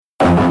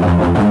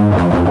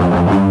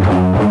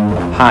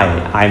Hi,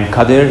 I'm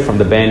Kathir from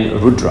the band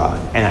Rudra,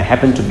 and I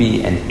happen to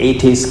be an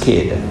 80s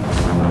kid.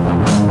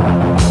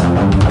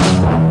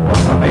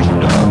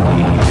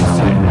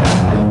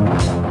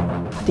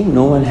 I think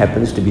no one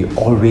happens to be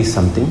always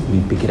something.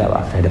 We pick it up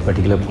at a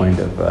particular point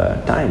of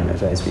time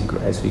as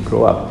we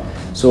grow up.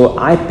 So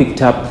I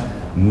picked up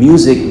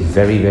music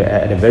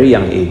at a very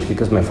young age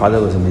because my father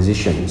was a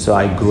musician. So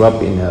I grew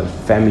up in a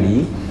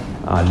family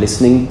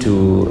listening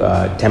to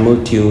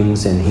Tamil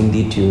tunes and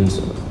Hindi tunes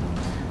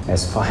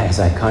as far as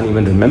I can't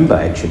even remember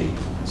actually.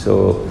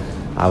 So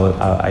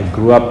I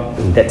grew up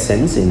in that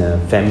sense in a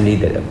family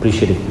that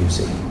appreciated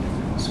music.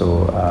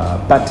 So,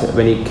 but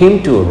when it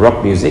came to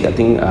rock music, I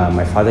think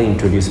my father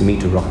introduced me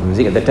to rock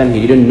music. At that time,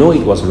 he didn't know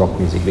it was rock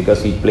music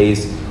because he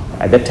plays.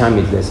 At that time,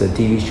 there's a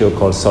TV show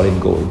called Solid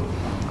Gold,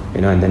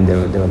 and then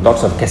there were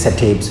lots of cassette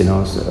tapes,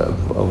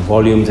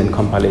 volumes and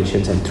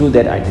compilations, and through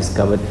that I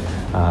discovered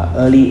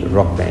early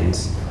rock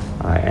bands.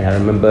 And I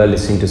remember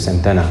listening to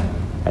Santana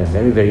at a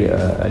very, very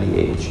early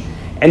age.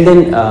 And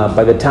then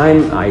by the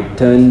time I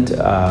turned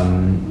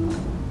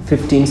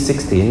 15,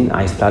 16,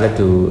 I started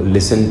to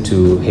listen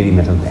to heavy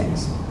metal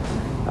bands.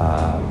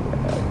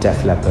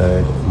 Def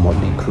Leppard,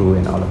 Motley Crue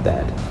and all of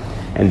that.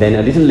 And then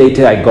a little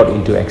later I got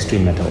into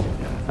extreme metal,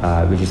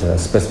 which is a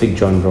specific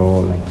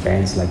genre like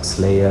bands like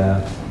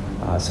Slayer,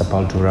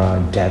 Sepultura,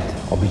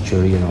 Death,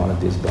 Obituary and all of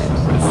these bands.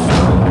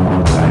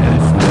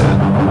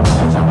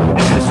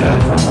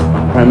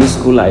 Primary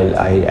school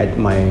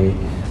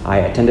I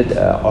attended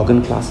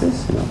organ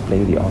classes,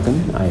 playing the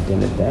organ. I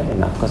attended that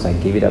and of course I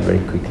gave it up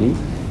very quickly.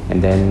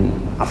 And then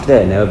after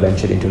that I never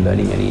ventured into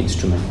learning any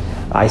instrument.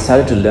 I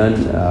started to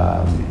learn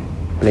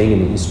playing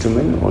an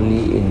instrument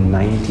only in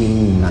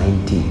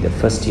 1990, the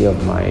first year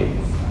of my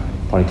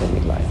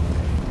polytechnic life.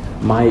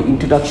 My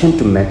introduction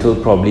to metal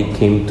probably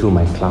came through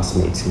my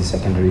classmates in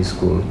secondary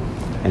school.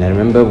 And I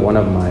remember one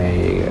of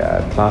my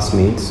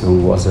classmates who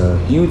was a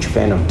huge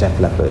fan of Def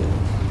Leppard,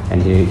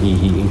 and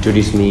he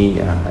introduced me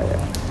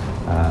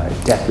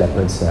Def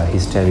Leppard's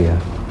Hysteria.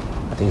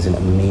 I think it's an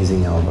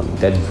amazing album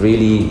that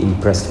really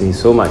impressed me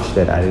so much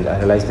that I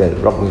realized that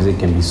rock music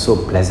can be so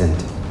pleasant.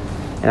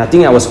 And I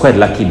think I was quite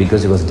lucky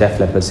because it was Def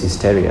Leppard's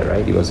Hysteria,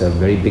 right? It was a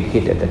very big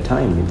hit at that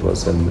time. It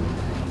was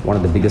one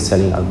of the biggest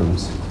selling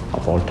albums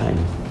of all time.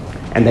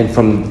 And then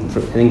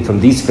from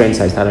these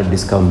friends, I started to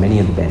discover many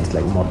of the bands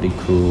like Motley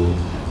Crue,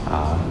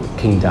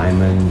 King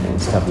Diamond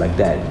and stuff like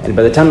that. And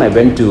by the time I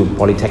went to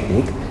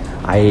Polytechnic,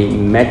 I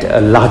met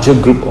a larger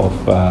group of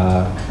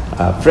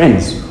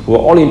friends who were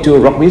all into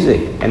rock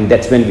music. And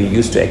that's when we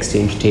used to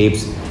exchange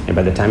tapes. And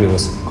by the time it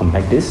was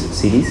compact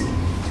discs, CDs,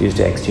 we used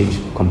to exchange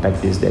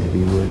compact discs that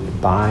we would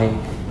buy,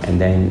 and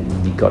then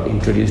we got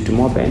introduced to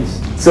more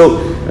bands. So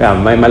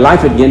my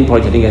life at Yen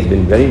Polytechnic has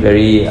been very,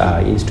 very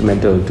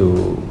instrumental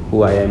to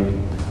who I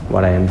am,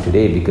 what I am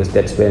today, because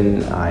that's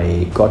when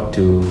I got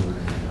to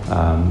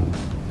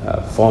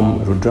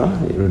form Rudra.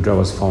 Rudra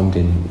was formed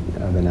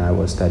when I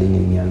was studying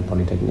in Yen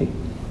Polytechnic.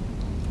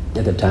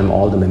 At the time,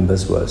 all the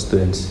members were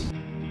students.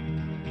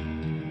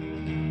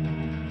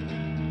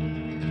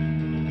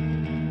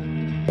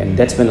 And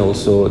that's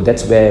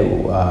where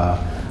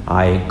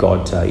I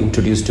got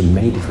introduced to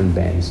many different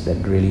bands that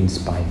really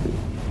inspired me.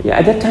 Yeah,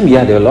 at that time,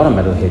 there were a lot of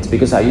metalheads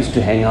because I used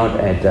to hang out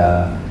at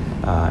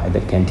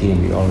the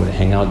canteen. We all would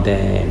hang out there,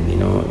 and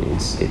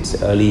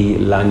it's early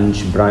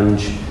lunch,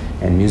 brunch,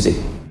 and music.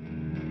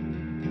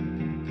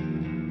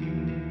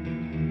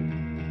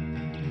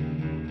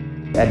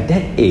 At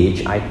that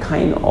age, I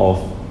kind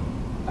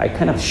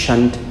of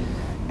shunned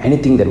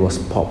anything that was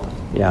pop.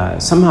 Yeah,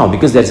 somehow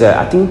because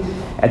I think.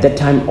 At that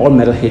time, all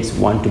metalheads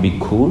want to be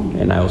cool,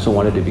 and I also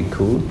wanted to be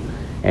cool.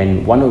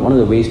 And one of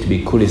the ways to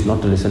be cool is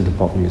not to listen to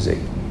pop music.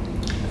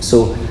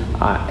 So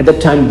at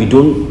that time,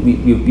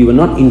 we were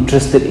not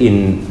interested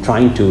in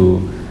trying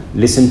to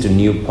listen to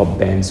new pop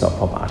bands or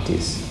pop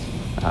artists.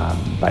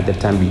 By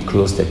that time, we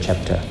closed that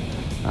chapter.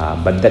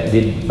 But that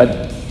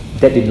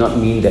did not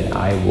mean that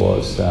I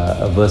was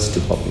averse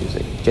to pop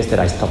music. Just that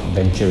I stopped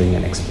venturing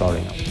and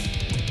exploring.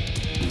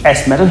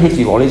 As metalheads,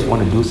 we always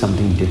want to do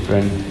something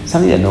different,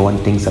 something that no one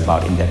thinks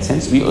about in that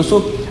sense.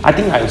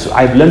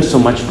 I've learned so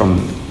much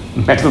from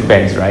metal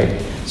bands, right?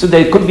 So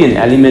there could be an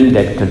element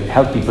that could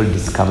help people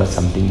discover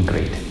something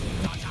great.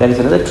 There is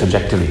another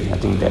trajectory, I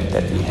think,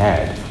 that we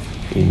had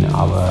in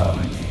our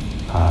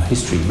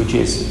history, which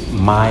is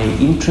my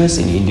interest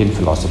in Indian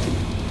philosophy.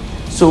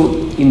 So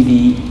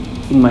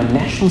in my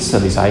national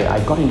service, I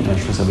got into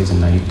national service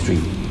in 93.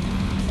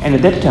 And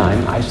at that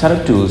time, I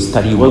started to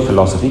study world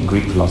philosophy,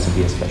 Greek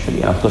philosophy especially,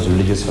 and of course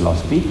religious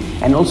philosophy,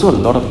 and also a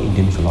lot of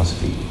Indian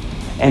philosophy.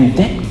 And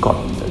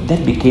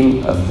that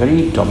became a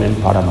very dominant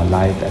part of my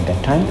life at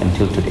that time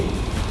until today.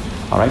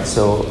 All right,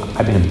 so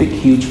I've been a big,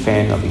 huge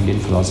fan of Indian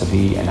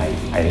philosophy, and I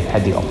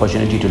had the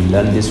opportunity to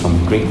learn this from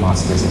great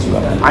masters as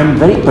well. I'm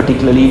very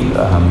particularly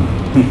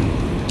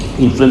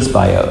influenced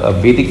by a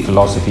Vedic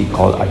philosophy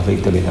called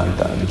Advaita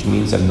Vedanta, which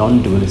means a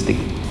non-dualistic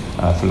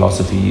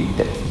philosophy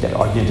that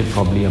originated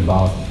probably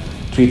about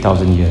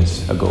 3,000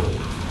 years ago.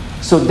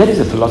 So that is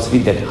a philosophy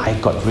that I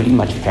got really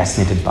much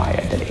fascinated by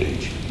at that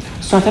age.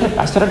 So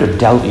I started to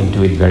delve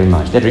into it very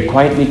much. That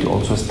required me to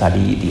also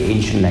study the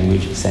ancient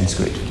language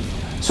Sanskrit.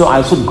 So I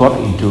also got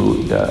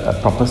into the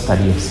proper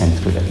study of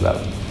Sanskrit as well.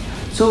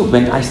 So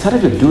when I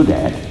started to do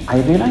that,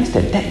 I realized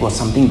that that was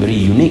something very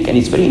unique, and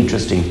it's very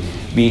interesting.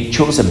 We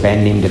chose a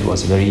band name that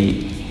was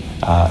very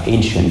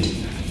ancient,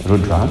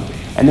 Rudra,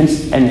 and at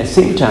the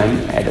same time,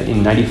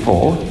 in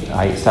 '94,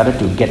 I started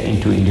to get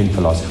into Indian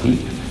philosophy.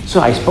 So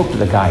I spoke to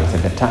the guys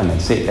at that time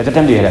and said, at the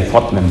time we had a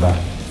fourth member,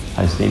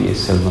 his name is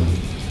Silvan.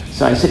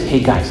 So I said, hey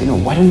guys,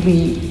 why don't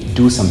we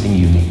do something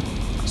unique?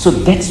 So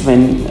that's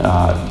when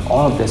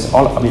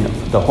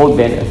the whole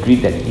band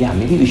agreed that, yeah,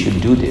 maybe we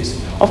should do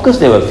this. Of course,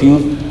 there were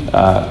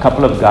a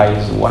couple of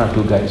guys, one or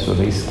two guys who were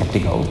very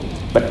skeptical,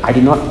 but I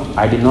did not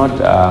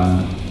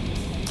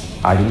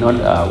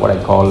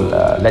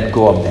let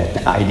go of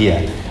that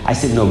idea. I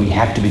said, no, we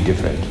have to be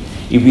different.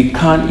 If we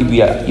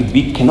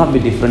cannot be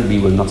different, we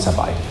will not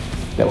survive.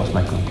 That was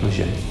my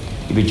conclusion.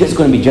 If we're just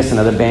going to be just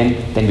another band,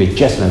 then we're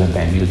just another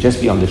band. We'll just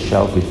be on the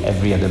shelf with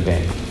every other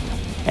band.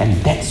 And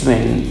that's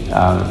when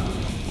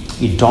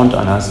it dawned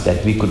on us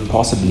that we could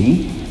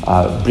possibly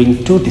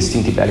bring two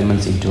distinctive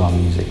elements into our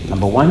music.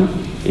 Number one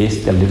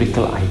is the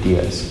lyrical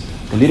ideas.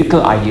 The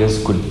lyrical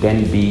ideas could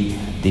then be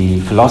the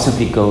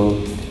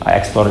philosophical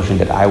exploration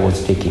that I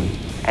was taking.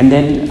 And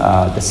then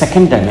the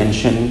second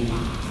dimension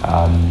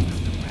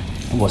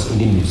was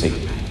Indian music.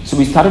 So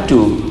we started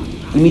to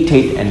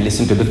imitate and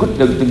listen to the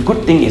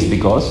good thing is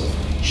because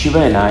Shiva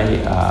and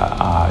I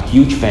are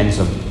huge fans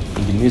of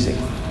Indian music.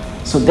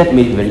 So that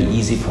made it very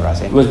easy for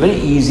us. It was very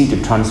easy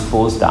to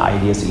transpose the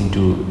ideas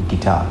into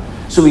guitar.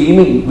 So we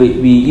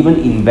even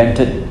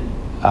invented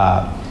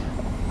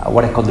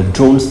what I call the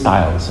drone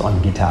styles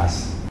on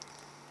guitars.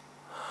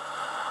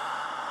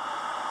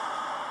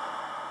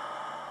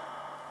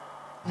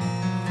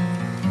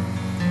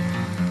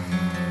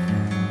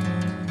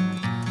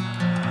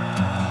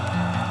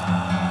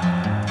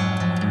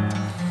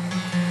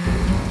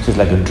 So it's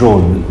like a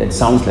drone that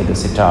sounds like a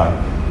sitar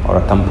or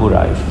a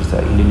tampura, which is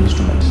the Indian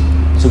instruments.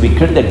 So we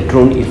created that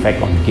drone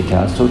effect on the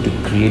guitar, so to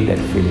create that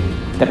feeling.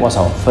 That was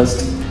our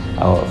first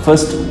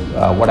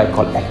what I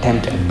call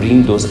attempt at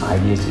bringing those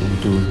ideas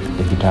into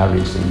the guitar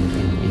riffs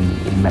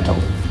in metal.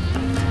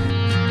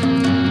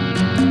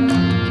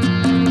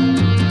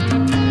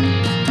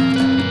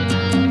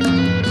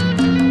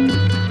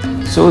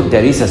 So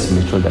there is a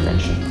spiritual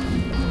dimension,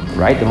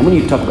 right? The moment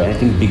you talk about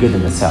anything bigger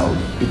than the self,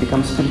 it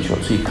becomes spiritual,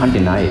 so you can't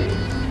deny it.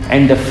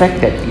 And the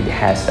fact that it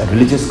has a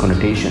religious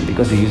connotation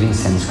because we're using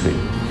Sanskrit,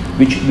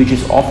 which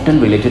is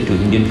often related to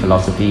Indian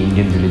philosophy,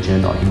 Indian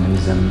religion, or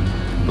Hinduism,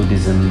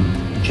 Buddhism,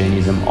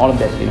 Jainism, all of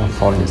that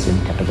fall in the same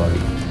category.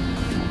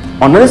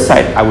 On the other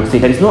side, I would say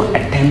there is no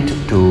attempt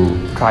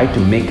to try to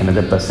make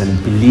another person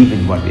believe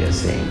in what we are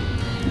saying.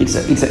 It's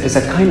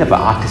a kind of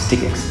an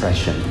artistic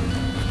expression,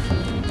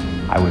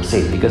 I would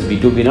say, because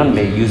we're not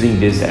using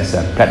this as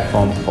a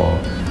platform for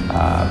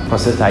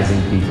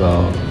proselytizing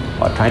people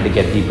or trying to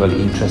get people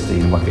interested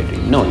in what we're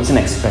doing. No, it's an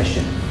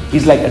expression.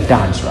 It's like a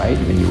dance, right?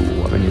 When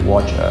you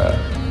watch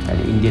an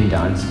Indian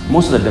dance,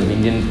 most of the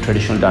Indian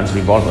traditional dance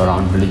revolve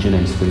around religion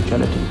and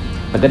spirituality.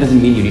 But that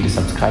doesn't mean you need to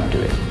subscribe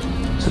to it.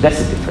 So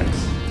that's the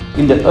difference.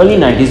 In the early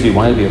 90s, we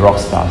wanted to be rock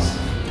stars.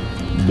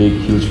 Big,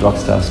 huge rock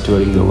stars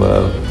touring the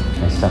world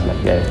and stuff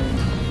like that.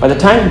 By the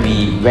time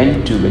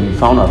when we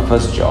found our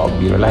first job,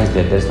 we realized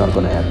that that's not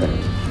going to happen.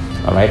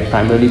 All right,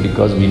 primarily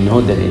because we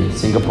know that in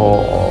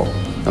Singapore,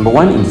 number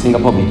one, in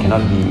Singapore,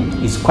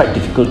 it's quite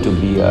difficult to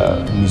be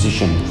a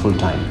musician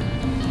full-time.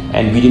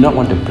 And we did not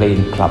want to play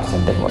in clubs,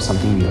 and that was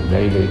something we were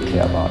very, very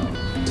clear about.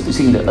 So you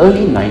see, in the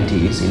early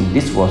 90s,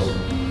 this was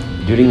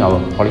during our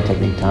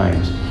polytechnic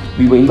times,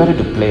 we were invited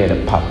to play at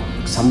a pub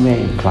somewhere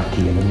in Clarke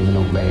Quay. I don't even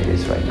know where it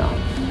is right now.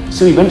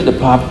 So we went to the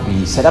pub,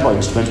 we set up our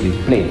instruments, we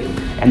played,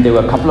 and there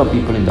were a couple of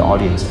people in the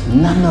audience.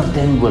 None of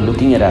them were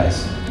looking at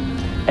us.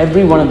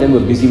 Every one of them were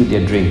busy with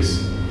their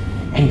drinks.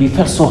 And we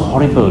felt so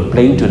horrible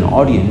playing to an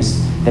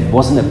audience that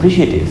wasn't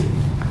appreciative.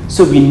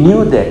 So we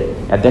knew that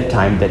at that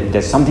time that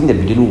there's something that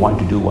we didn't want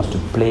to do was to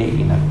play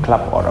in a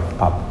club or a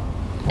pub.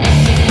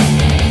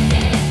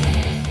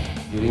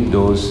 During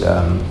those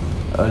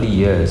early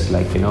years,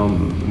 like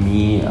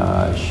me,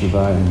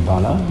 Shiva and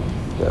Bala,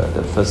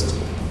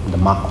 the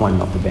Mark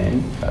 1 of the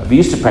band, we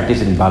used to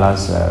practice in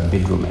Bala's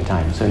bedroom at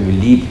times. So when we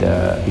leave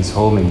his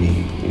home and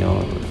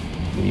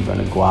we want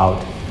to go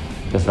out,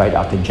 just right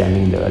after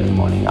jamming in the early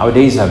morning. Our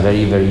days are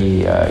very,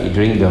 very,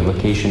 during the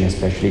vacation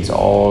especially, it's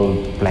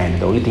all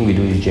planned. The only thing we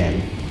do is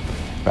jam.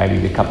 Right, we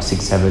wake up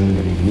 6, 7,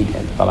 when we meet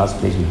at Bala's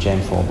place, we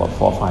jam for about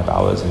 4 or 5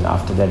 hours, and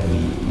after that we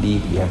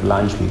leave, we have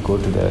lunch, we go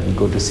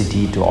to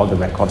city, to all the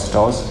record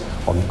stores,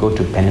 or we go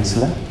to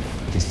Peninsula,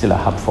 which is still a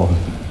hub for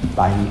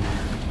buying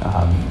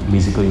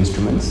musical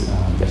instruments.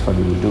 That's what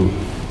we will do.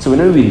 So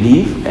whenever we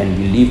leave and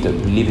we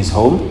leave his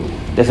home,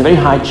 there's a very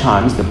high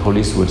chance the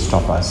police would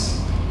stop us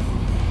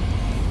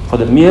for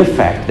the mere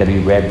fact that we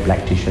wear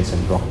black t-shirts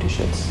and rock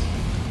t-shirts,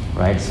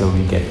 right? So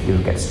we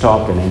will get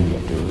stopped, and then we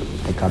have to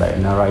take out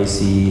an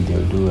NRIC.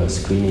 They'll do a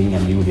screening,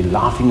 and we will be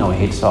laughing our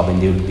heads off,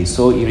 and they will be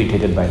so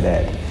irritated by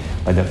that,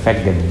 by the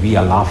fact that we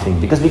are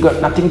laughing, because we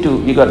got nothing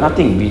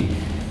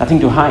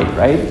to hide,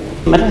 right?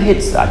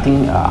 Metalheads, I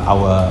think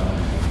our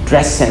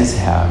dress sense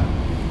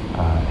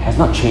has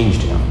not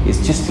changed.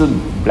 It's just still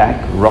black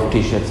rock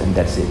t-shirts, and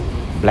that's it.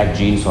 Black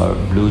jeans or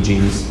blue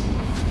jeans.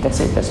 That's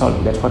it. That's all.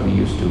 That's what we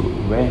used to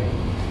wear.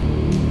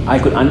 I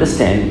could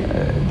understand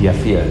their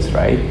fears,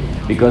 right?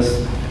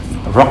 Because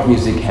rock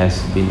music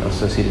has been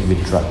associated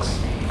with drugs,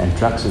 and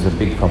drugs is a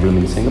big problem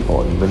in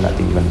Singapore. I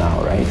think even now,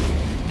 right?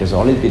 There's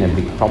always been a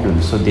big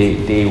problem. So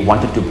they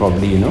wanted to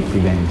probably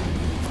prevent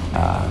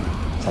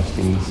such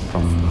things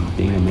from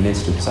being a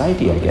menace to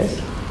society, I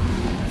guess.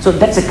 So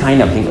that's the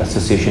kind of thing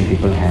association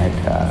people had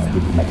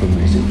with metal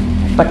music.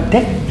 But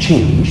that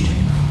changed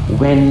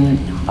when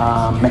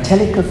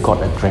Metallica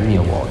got a Grammy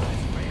Award.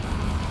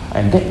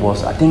 And that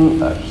was, I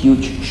think, a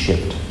huge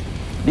shift.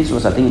 This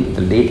was, I think,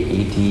 the late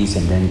 80s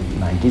and then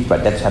 90s,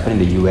 but that's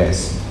happened in the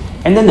US.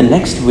 And then the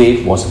next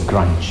wave was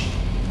grunge,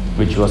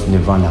 which was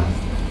Nirvana.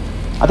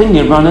 I think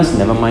Nirvana's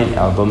Nevermind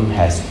album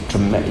has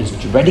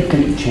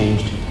radically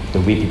changed the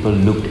way people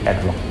looked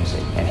at rock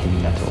music and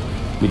heavy metal.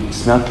 With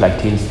Smells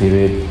Like Teen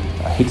Spirit,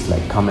 hits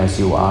like Come As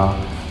You Are,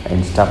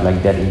 and stuff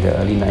like that in the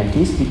early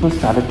 90s, people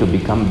started to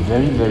become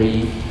very,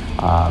 very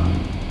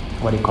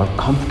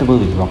comfortable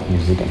with rock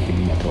music and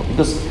heavy metal,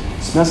 because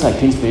Smells Like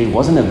Teen Spirit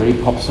wasn't a very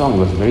pop song. It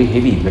was very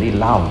heavy, very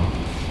loud.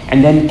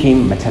 And then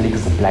came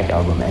Metallica's The Black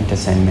Album, Enter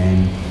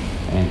Sandman,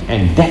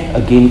 and that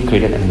again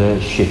created another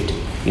shift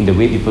in the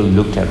way people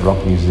looked at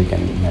rock music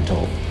and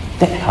metal.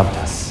 That helped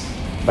us.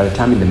 By the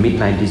time in the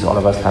mid-90s, all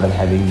of us started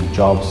having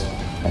jobs,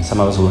 and some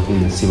of us were working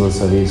in the civil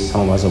service,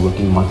 some of us are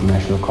working in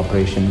multinational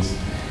corporations,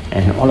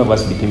 and all of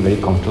us became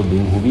very comfortable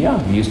being who we are.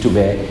 We used to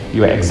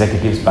you were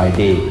executives by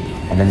day,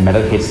 and then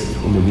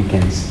metalheads in the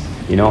weekends,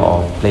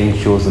 or playing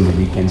shows on the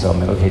weekends, or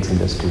metalheads in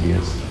the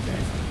studios.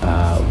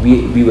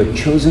 We were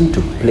chosen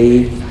to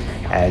play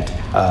at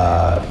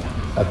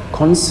a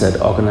concert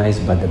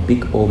organized by the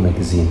Big O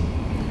magazine.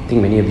 I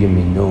think many of you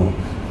may know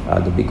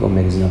the Big O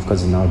magazine, of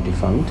course, is now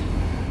defunct.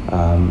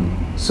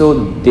 So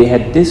they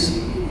had this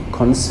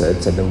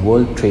concerts at the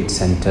World Trade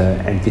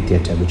Center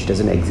Amphitheater, which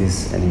doesn't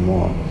exist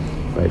anymore,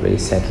 right? Very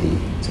sadly.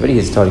 It's a very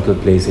historical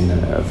place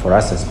for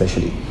us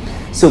especially.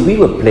 So we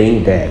were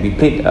playing there. We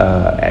played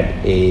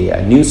at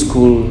a new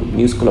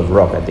school of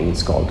rock, I think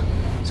it's called.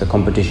 It's a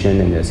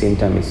competition, and at the same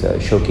time it's a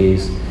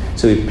showcase.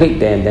 So we played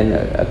there, and then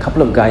a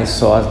couple of guys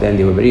saw us there, and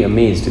they were very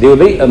amazed. They were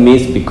very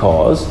amazed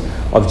because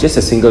of just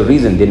a single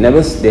reason. They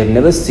have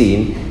never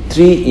seen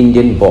 3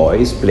 Indian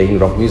boys playing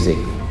rock music.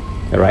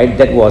 Right?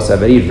 That was a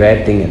very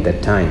rare thing at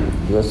that time.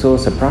 We were so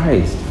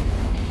surprised.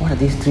 What are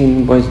these 3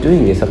 Indian boys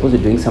doing? They're supposed to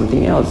be doing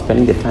something else,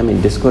 spending their time in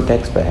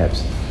discotheques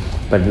perhaps,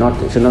 but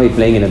should not be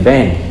playing in a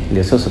band. And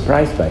they're so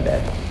surprised by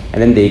that.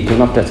 And then they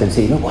came up to us and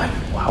said, what?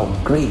 Wow,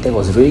 great! That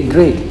was really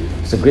great.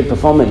 It's a great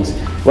performance.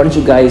 Why don't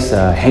you guys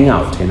hang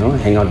out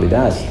with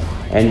us?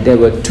 And there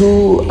were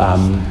two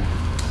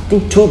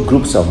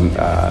groups of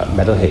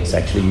metalheads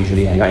actually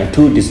usually hang out in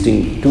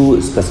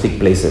two specific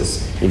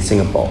places in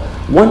Singapore.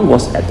 One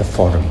was at the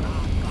Forum.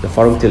 The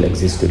Forum still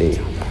exists today.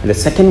 And the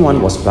second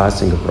one was Plaza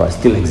Singapore,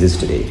 still exists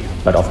today,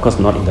 but of course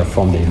not in the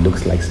form that it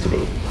looks like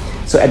today.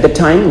 So at the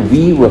time,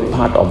 we were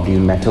part of the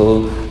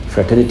metal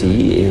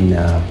fraternity in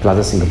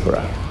Plaza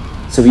Singapore.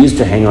 So we used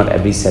to hang out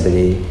every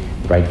Saturday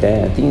right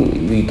there. I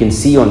think you can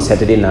see on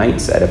Saturday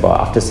nights at about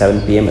after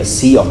 7 p.m. a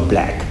sea of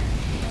black,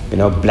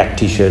 black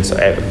t-shirts,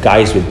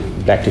 guys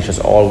with black t-shirts,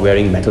 all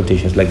wearing metal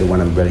t-shirts like the one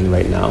I'm wearing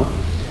right now,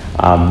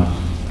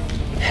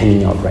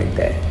 hanging out right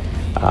there.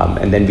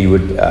 And then we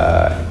would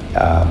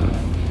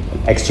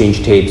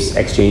exchange tapes,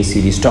 exchange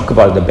CDs, talk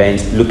about the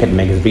bands,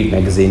 read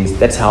magazines.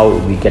 That's how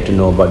we get to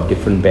know about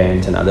different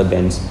bands and other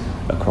bands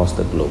across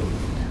the globe.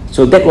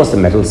 So that was the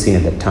metal scene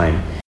at that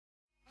time.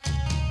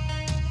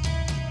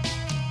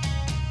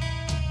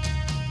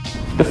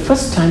 The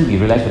first time we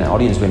realized an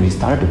audience when we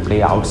started to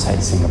play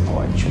outside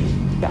Singapore, actually.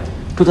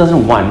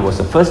 2001 was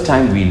the first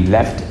time we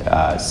left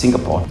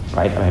Singapore,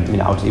 right?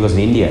 It was in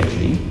India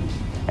actually.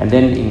 And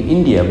then in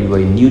India, we were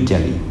in New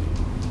Delhi.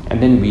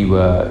 And then we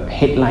were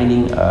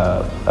headlining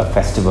a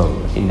festival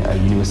in a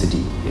university.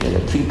 There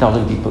were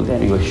 3,000 people there,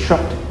 and we were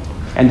shocked.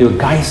 And there were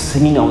guys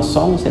singing our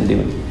songs, and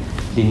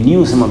they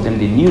knew, some of them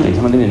they knew, and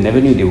some of them they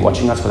never knew. They were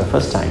watching us for the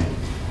first time.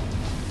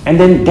 And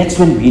then that's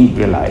when we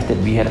realized that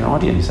we had an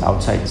audience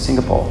outside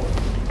Singapore.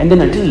 And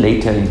then a little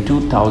later in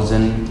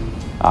 2000,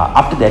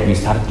 after that we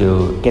started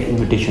to get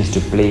invitations to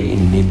play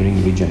in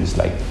neighboring regions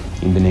like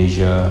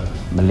Indonesia,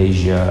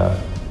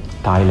 Malaysia,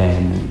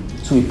 Thailand.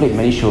 So we played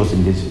many shows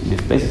in these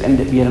places, and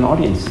we had an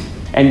audience.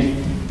 And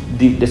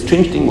the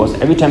strange thing was,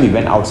 every time we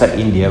went outside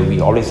India, we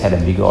always had a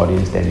bigger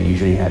audience than we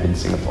usually had in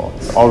Singapore.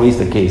 It's always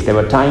the case. There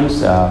were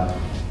times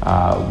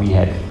we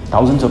had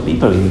thousands of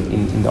people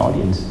in the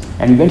audience.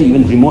 And we went to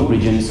even remote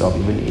regions of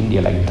even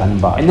India, like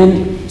Dunbar. And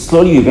then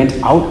slowly we went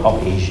out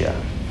of Asia.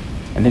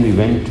 And then we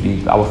went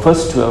to our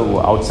first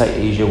tour outside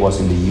Asia was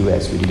in the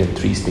US. We did a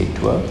 3-state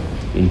tour.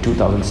 in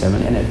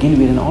 2007, and again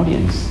we had an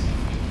audience.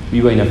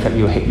 We were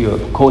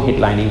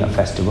co-headlining a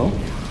festival,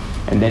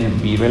 and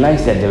then we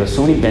realized that there were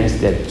so many bands,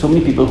 that so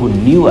many people who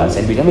knew us,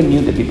 and we never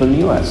knew that people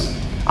knew us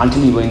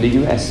until we were in the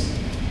US.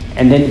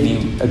 And then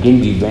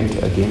we went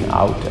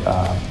out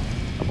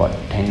about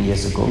 10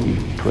 years ago. We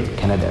toured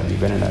Canada. We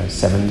went on a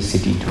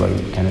 7-city tour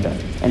in Canada,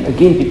 and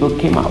again people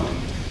came out.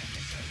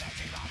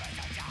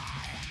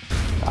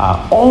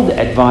 All the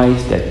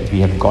advice that we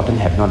have gotten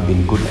have not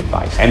been good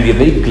advice, and we are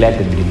very glad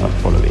that we did not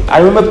follow it. I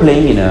remember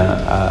playing in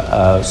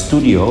a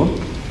studio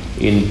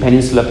in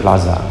Peninsula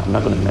Plaza. I'm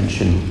not going to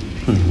mention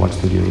what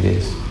studio it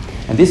is.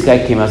 And this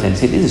guy came out and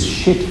said, "This is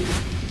shit.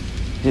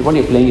 He said, what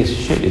you're playing is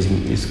shit,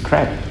 is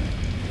crap."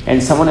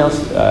 And someone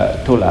else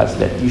told us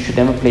that you should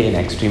never play an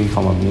extreme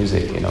form of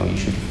music. You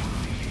should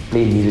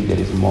play music that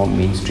is more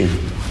mainstream.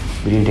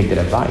 We didn't take that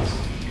advice.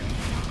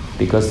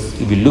 Because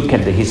if you look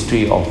at the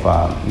history of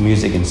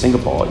music in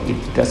Singapore, it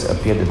does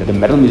appear that the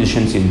metal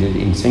musicians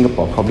in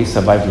Singapore probably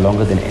survived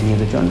longer than any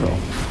other genre.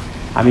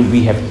 I mean,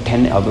 we have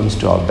 10 albums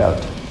to our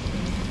belt,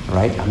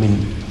 right? I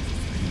mean,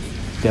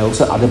 there are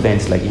also other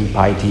bands like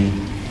Impiety,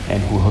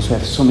 and who also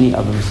have so many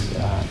albums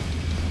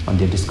on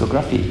their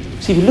discography.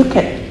 So if you look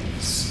at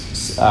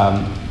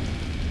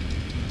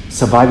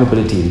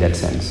survivability in that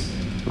sense,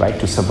 right?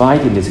 To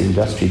survive in this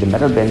industry, the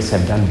metal bands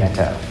have done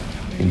better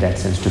in that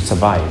sense to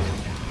survive.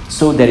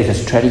 So there is a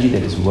strategy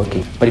that is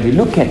working. But if you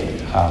look at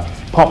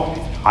pop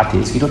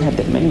artists, you don't have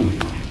that many,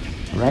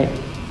 right?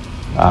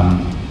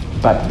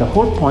 But the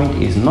whole point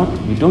is not,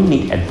 we don't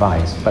need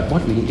advice, but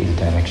what we need is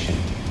direction.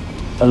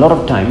 A lot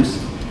of times,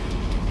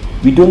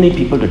 we don't need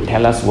people to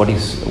tell us what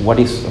is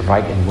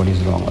right and what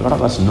is wrong. A lot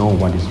of us know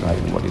what is right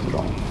and what is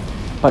wrong.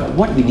 But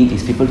what we need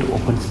is people to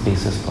open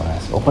spaces for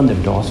us, open the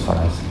doors for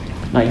us.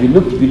 Now, if you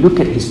look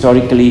at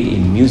historically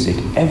in music,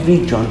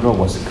 every genre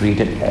was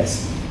created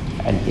as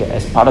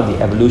part of the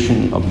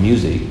evolution of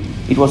music.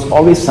 It was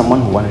always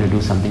someone who wanted to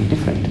do something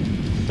different.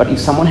 But if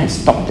someone had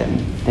stopped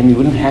them, then we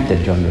wouldn't have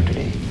that genre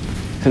today.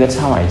 So that's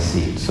how I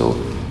see it. So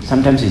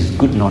sometimes it's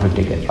good not to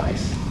take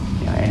advice,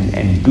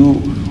 and do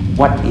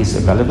what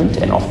is relevant,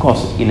 and of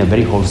course in a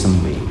very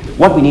wholesome way.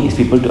 What we need is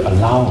people to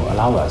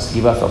allow us,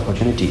 give us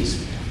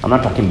opportunities. I'm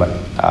not talking about,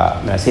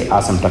 when I say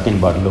us, I'm talking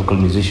about local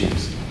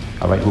musicians,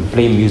 all right, who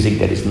play music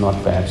that is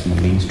not perhaps in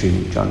the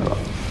mainstream genre.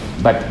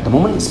 But the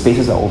moment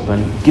spaces are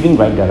open, giving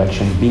right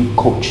direction, being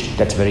coached,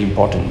 that's very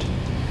important.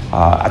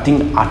 I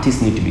think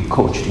artists need to be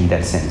coached in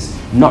that sense,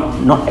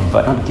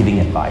 not giving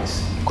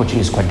advice. Coaching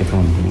is quite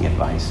different from giving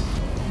advice.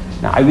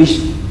 Now, I wish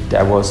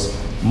there was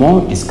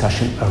more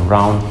discussion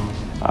around,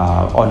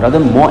 or rather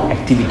more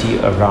activity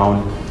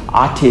around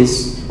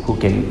artists who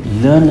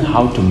can learn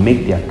how to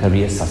make their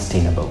career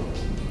sustainable.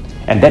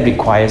 And that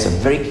requires a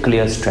very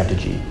clear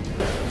strategy.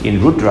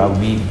 In Rudra,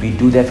 we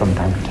do that from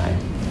time to time.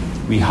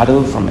 We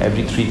huddle from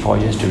every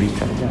 3-4 years to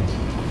re-strategize.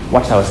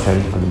 What's our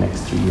strategy for the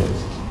next 3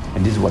 years?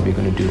 And this is what we're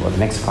going to do, or the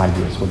next 5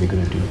 years, what we're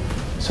going to do.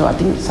 So I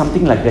think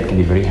something like that can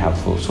be very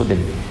helpful, so that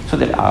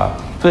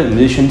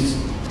musicians'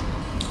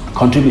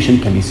 contribution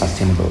can be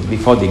sustainable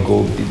before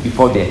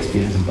they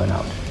experience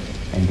burnout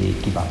and they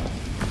give up.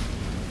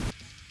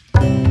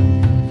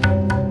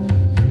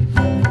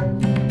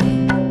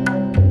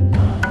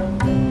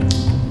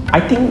 I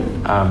think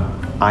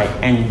I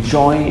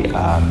enjoy.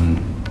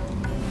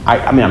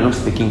 I mean, I'm not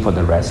speaking for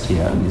the rest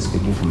here. I'm just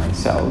speaking for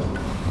myself.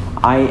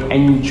 I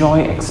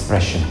enjoy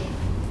expression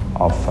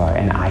of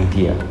an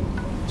idea.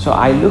 So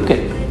I look at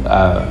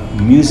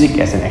music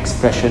as an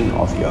expression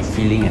of your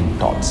feeling and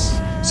thoughts.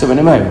 So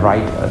whenever I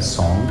write a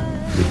song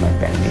with my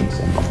bandmates,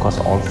 and of course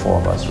all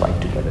 4 of us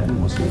write together,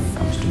 mostly when it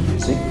comes to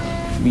music,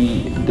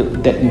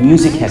 that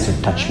music has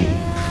to touch me.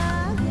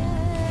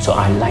 So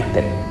I like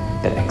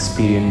that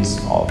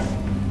experience of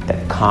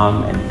that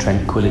calm and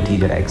tranquility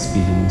that I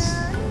experience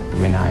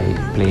when I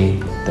play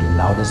the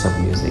loudest of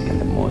music and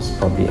the most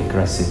probably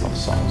aggressive of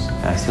songs.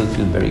 And I still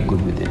feel very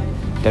good with it.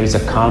 There is a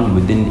calm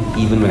within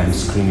even when I'm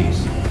screaming.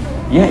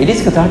 Yeah, it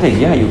is cathartic.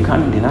 Yeah, you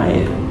can't deny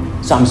it.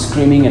 So I'm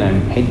screaming and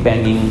I'm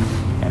headbanging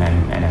and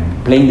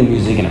I'm playing the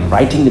music and I'm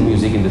writing the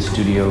music in the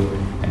studio,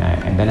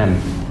 and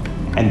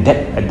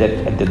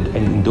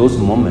in those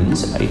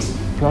moments it's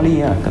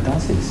purely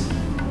catharsis.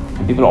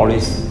 And people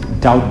always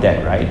doubt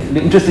that, right?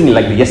 Interestingly,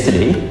 like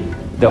yesterday,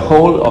 the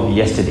whole of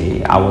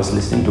yesterday I was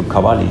listening to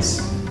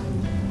Qawwalis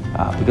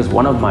because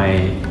one of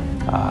my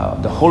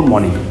the whole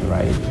morning,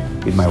 right,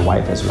 with my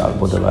wife as well,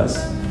 both of us,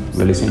 we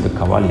were listening to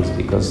Qawwalis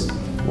because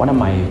one of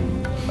my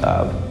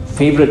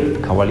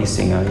favorite Qawwali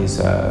singer is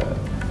a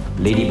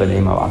lady by the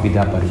name of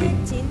Abida Parveen.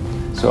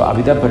 So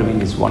Abida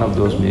Parveen is one of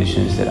those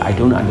musicians that I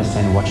don't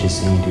understand what she's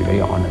singing, to be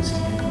very honest,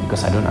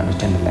 because I don't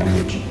understand the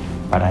language,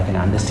 but I can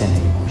understand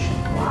her emotion.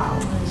 Wow,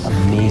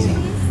 amazing,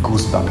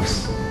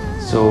 goosebumps.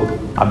 So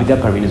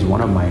Abida Parveen is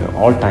one of my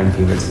all-time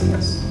favorite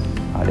singers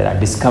that I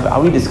discovered. I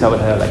only discovered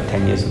her like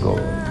 10 years ago.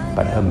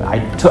 But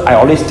I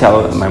always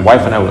tell, my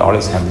wife and I will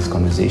always have this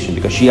conversation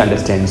because she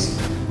understands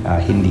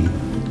Hindi,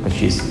 but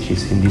she's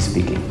Hindi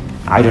speaking.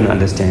 I don't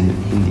understand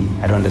Hindi.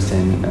 I don't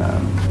understand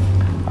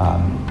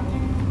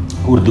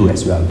Urdu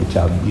as well, which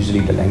are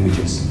usually the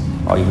languages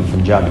or even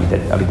Punjabi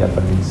that Alida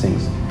Parveen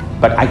sings.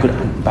 But I could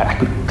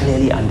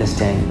clearly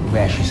understand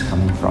where she's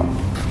coming from,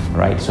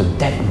 right? So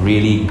that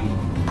really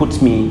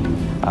puts me,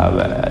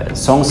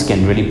 songs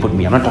can really put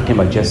me, I'm not talking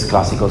about just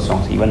classical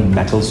songs, even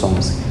metal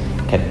songs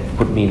can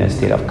put me in a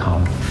state of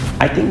calm.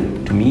 I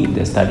think, to me,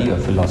 the study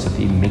of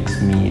philosophy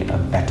makes me a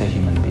better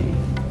human being.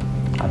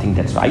 I think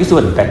that's why I use the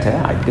word better,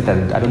 because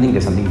I don't think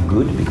there's something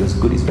good, because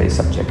good is very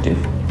subjective.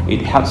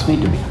 It helps me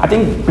to be, I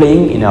think,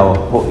 playing in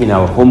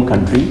our home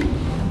country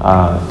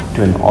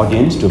to an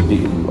audience, to a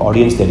big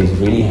audience that is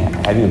really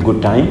having a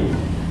good time,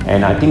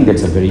 and I think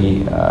that's a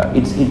very,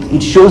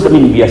 it shows, I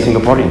mean, we are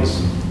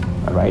Singaporeans,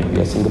 right? We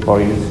are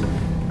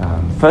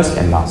Singaporeans first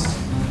and last,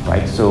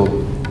 right? So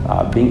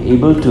being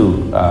able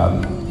to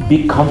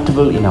be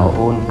comfortable in our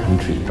own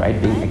country, right?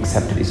 Being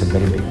accepted is a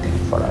very big thing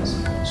for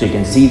us. So you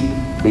can see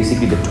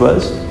basically the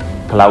tours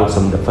allowed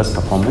some of the first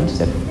performance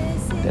that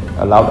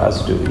allowed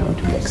us to,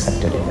 to be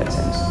accepted in that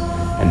sense.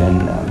 And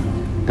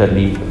then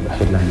thirdly,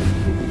 headlining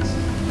movies.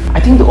 I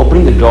think the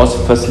opening the doors,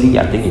 firstly,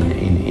 I think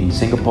in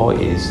Singapore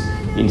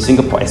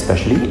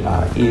especially,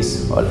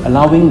 is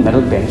allowing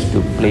metal bands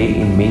to play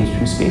in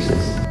mainstream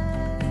spaces.